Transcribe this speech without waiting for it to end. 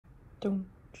Dun,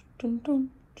 dun, dun,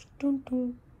 dun, dun,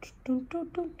 dun, dun, dun,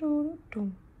 dun, dun,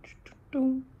 dun,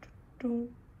 dun, dun,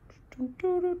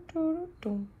 dun,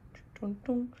 dun, dun,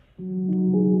 dun.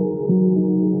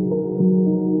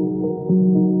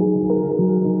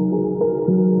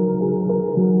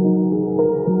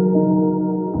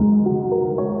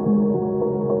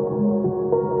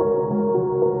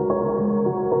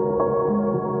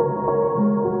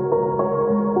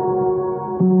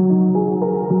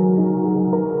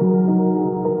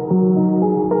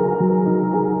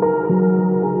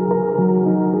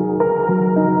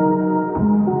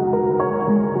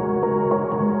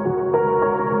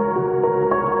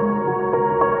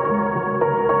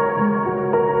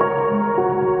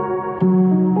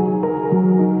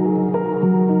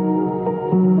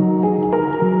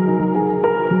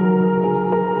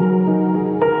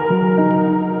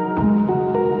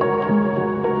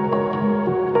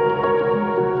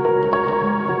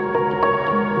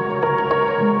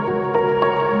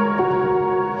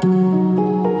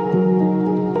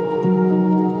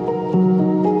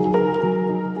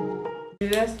 Do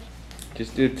this?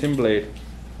 Just do a 10 blade.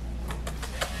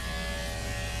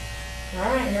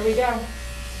 Alright, here we go.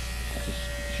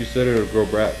 She said it'll grow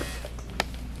back.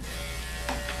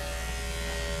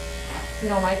 You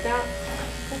don't like that?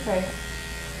 Okay.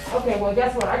 Okay, well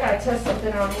guess what? I gotta test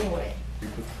something out anyway. You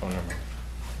put the phone number.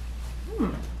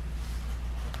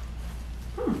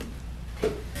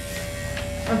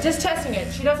 I'm just testing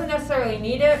it. She doesn't necessarily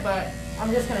need it, but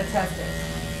I'm just gonna test it.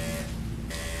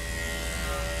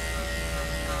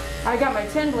 I got my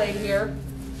 10 blade here,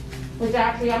 which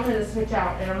actually I'm gonna switch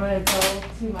out and I'm gonna go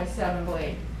to my 7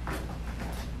 blade.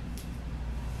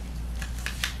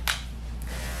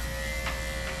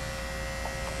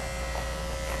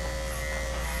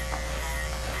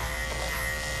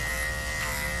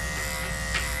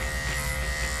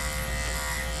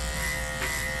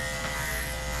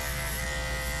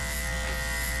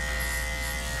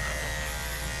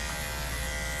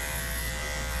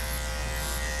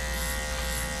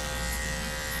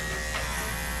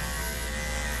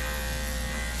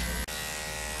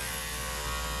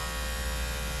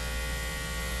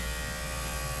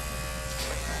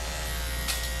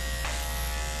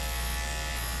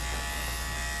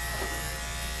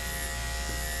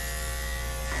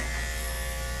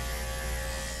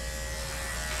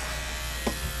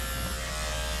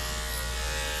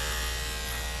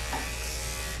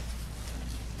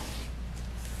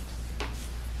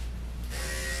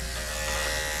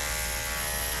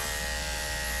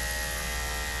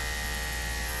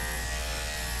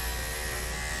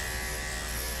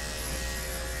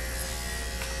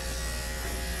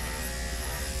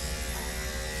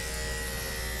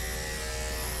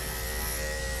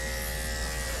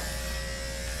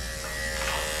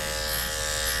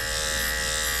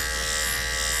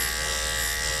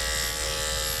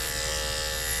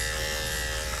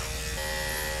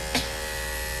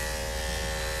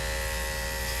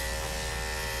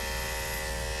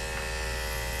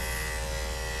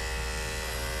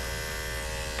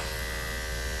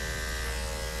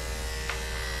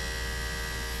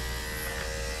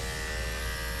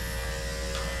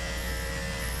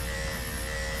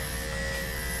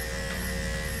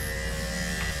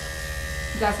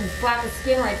 You got some flap of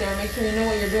skin right there. Make sure you know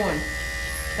what you're doing.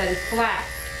 That is flat.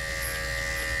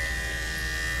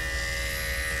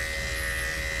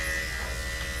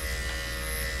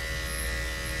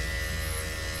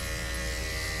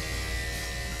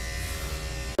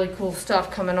 Really cool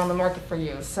stuff coming on the market for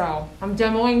you. So I'm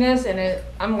demoing this and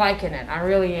I'm liking it. I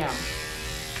really am.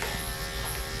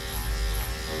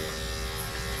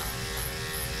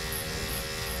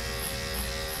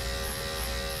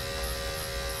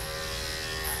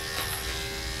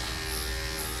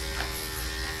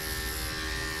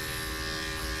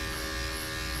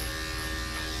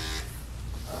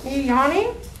 You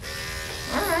yawning?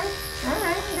 Alright, you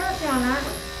got you on that.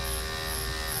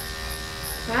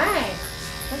 Right.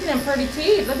 Look at them pretty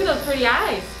teeth. Look at those pretty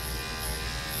eyes.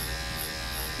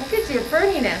 Look at your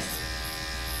prettiness.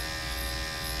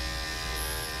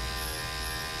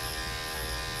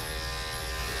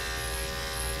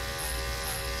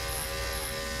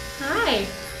 Hi.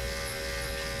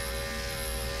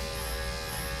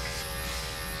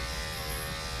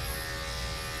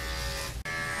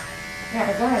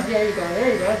 Yeah, go ahead. There you go.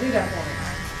 There you go. Do that for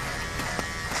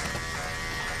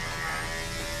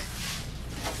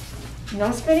me.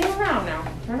 No spinning around now.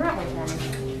 Turn that way for me.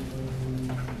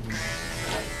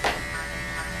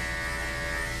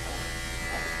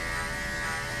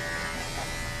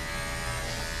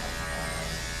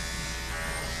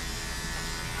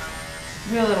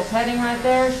 Do a little petting right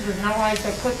there. She does not like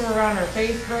the clicker around her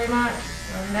face very much.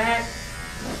 And that.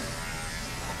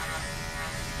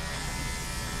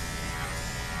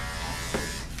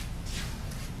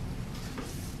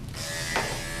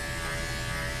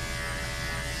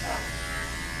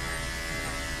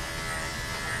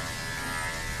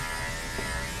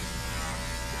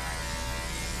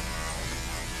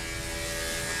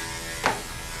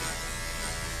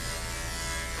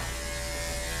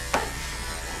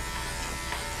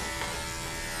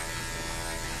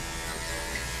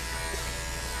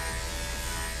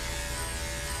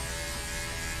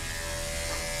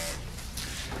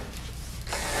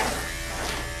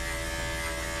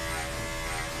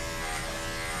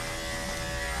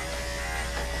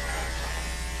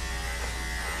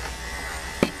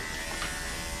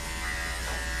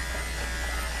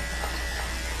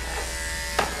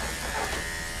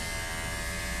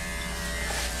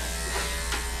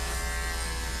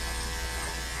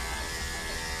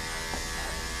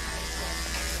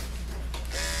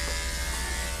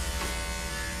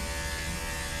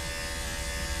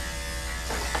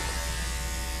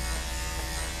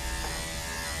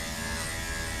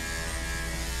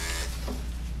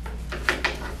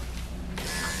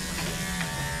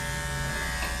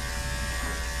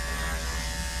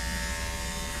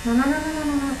 No.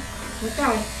 Look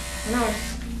that way. That way.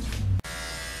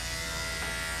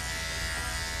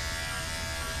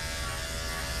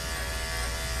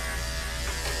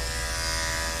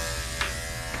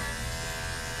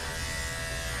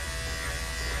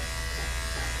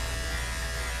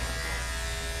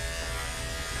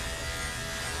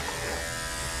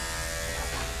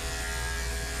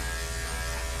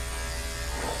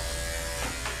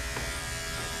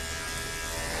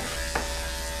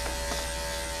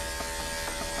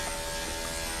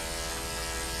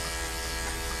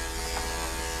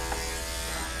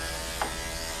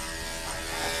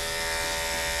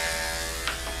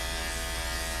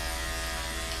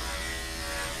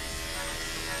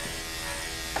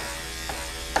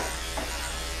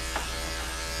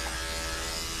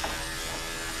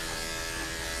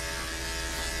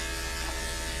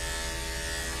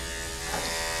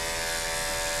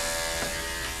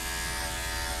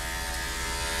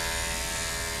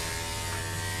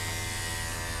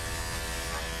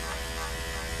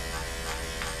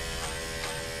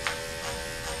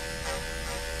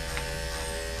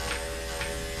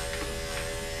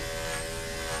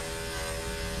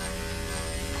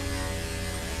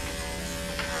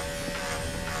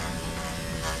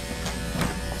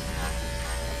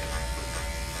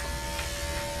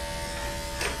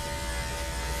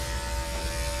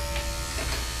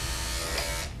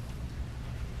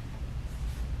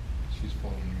 She's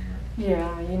following me here.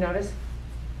 Yeah, you notice?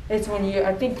 It's when you,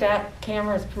 I think that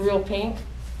camera is real pink,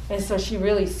 and so she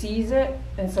really sees it,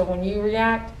 and so when you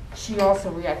react, she also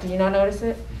reacts. Do you not notice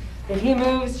it? If he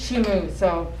moves, she moves,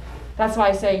 so that's why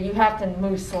I say you have to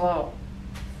move slow.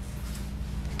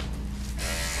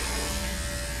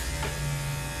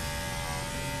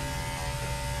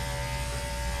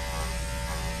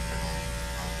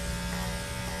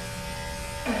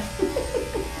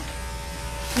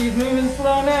 She's moving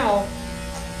slow now.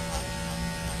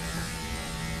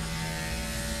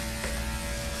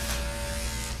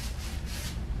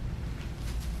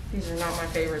 These are not my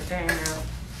favorite thing now.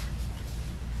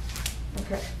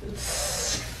 Okay.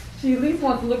 She at least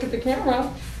wants to look at the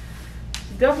camera.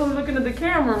 She's definitely looking at the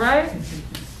camera, right?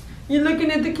 You're looking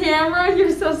at the camera?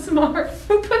 You're so smart.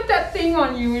 Who put that thing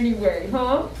on you anyway,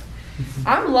 huh?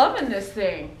 I'm loving this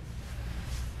thing.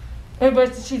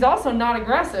 But she's also not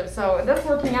aggressive, so that's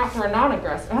working out for a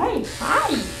non-aggressive. Hey,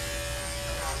 hi!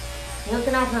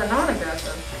 Working out for a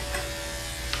non-aggressive.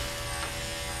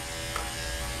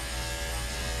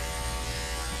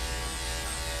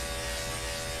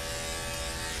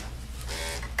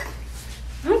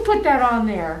 Who put that on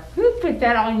there? Who put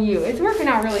that on you? It's working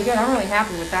out really good. I'm really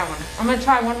happy with that one. I'm going to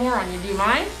try one more on you. Do you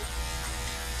mind?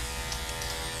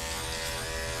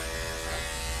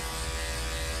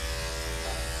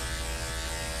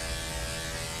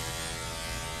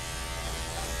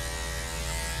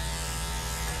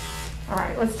 All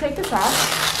right, let's take this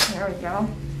off. There we go.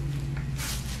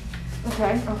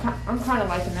 Okay, I'm kind of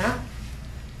liking that.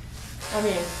 I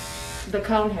mean, the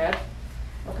cone head.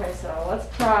 Okay, so let's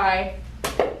try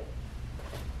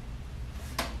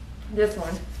this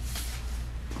one.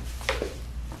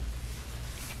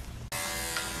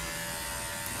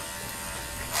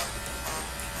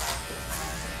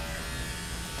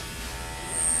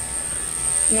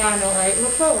 Yeah, I know, right?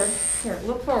 Look forward. Here,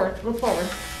 look forward, look forward.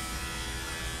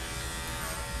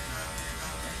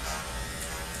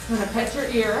 I'm gonna pet your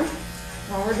ear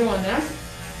while we're doing this.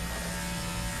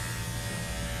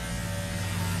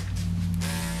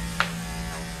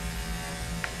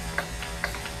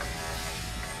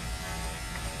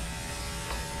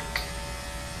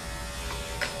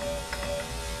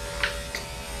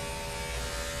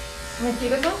 Let me see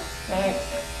this one. Thanks.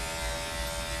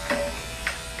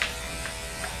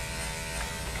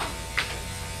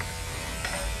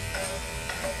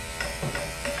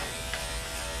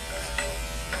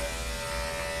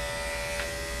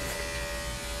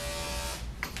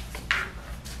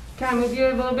 Can I move you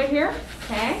a little bit here?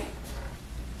 Okay.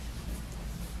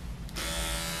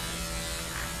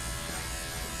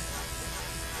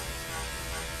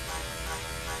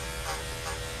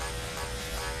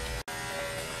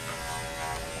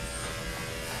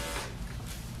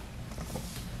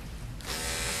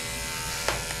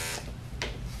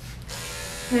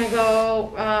 I'm gonna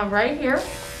go right here.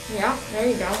 Yeah, there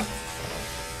you go.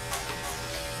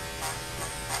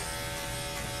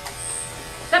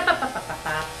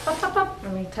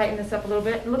 Let me tighten this up a little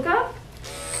bit. Look up.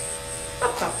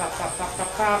 Cupcake.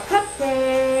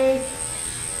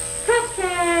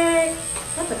 Cupcake.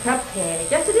 That's a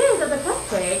cupcake. Yes, it is. That's a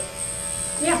cupcake.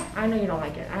 Yeah, I know you don't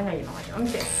like it. I know you don't like it. Let me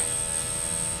see.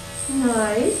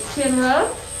 Nice. Chin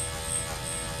rub.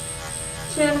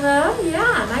 Chin rub.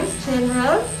 Yeah, nice chin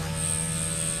rub.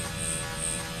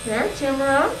 There, chin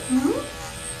rub.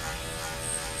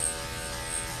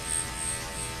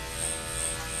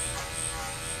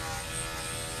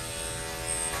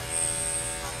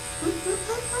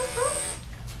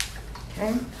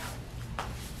 Okay.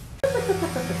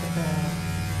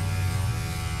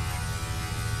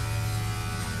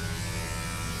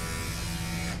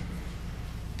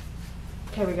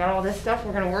 Okay, we got all this stuff.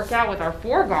 We're gonna work out with our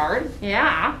foreguard.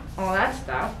 Yeah, all that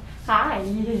stuff. Hi,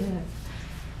 yeah.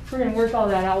 We're gonna work all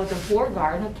that out with the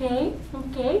foreguard, okay?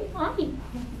 Okay, hi.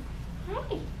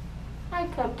 Hi. Hi,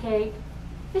 Cupcake.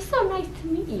 It's so nice to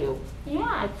meet you.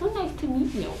 Yeah, it's so nice to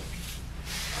meet you.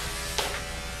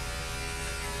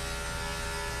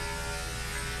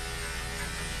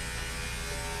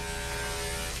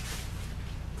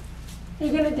 Are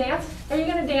you gonna dance? Are you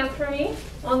gonna dance for me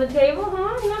on the table,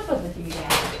 huh? You're not supposed to do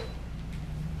that.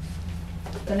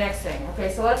 The next thing.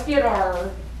 Okay, so let's get our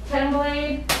 10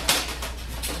 blade.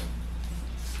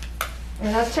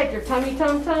 And let's check your tummy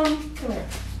tum tum. Come here.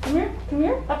 Come here. Come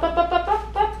here. Up, up, up, up,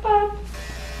 up, up, up.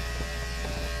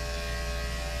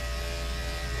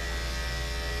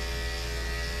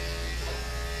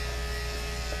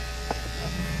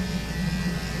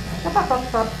 Up, up,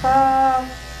 up, up, up.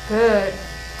 Good.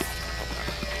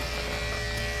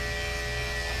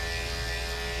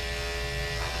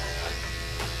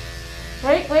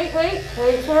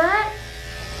 Wait for it.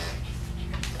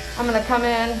 I'm gonna come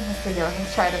in. Let's see here.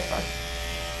 Let's try this one.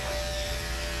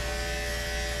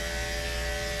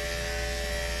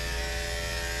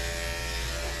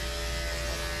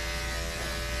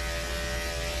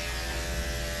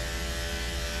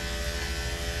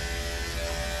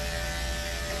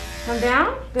 Come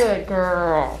down. Good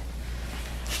girl.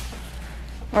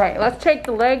 All right, let's take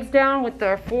the legs down with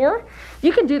the 4.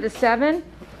 You can do the 7.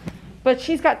 But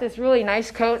she's got this really nice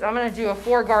coat. I'm gonna do a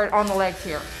foreguard on the legs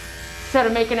here, instead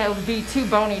of making it be too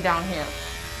bony down here.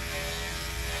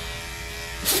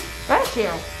 Bless you.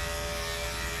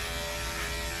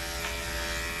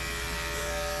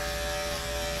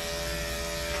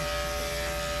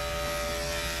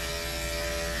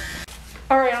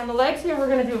 All right, on the legs here, we're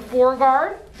gonna do a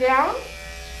foreguard down.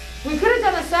 We could have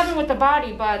done a 7 with the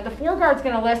body, but the foreguard's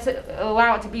gonna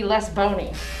allow it to be less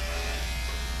bony.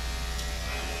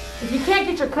 If you can't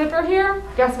get your clipper here,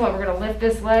 guess what? We're gonna lift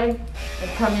this leg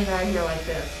and come in right here like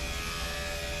this.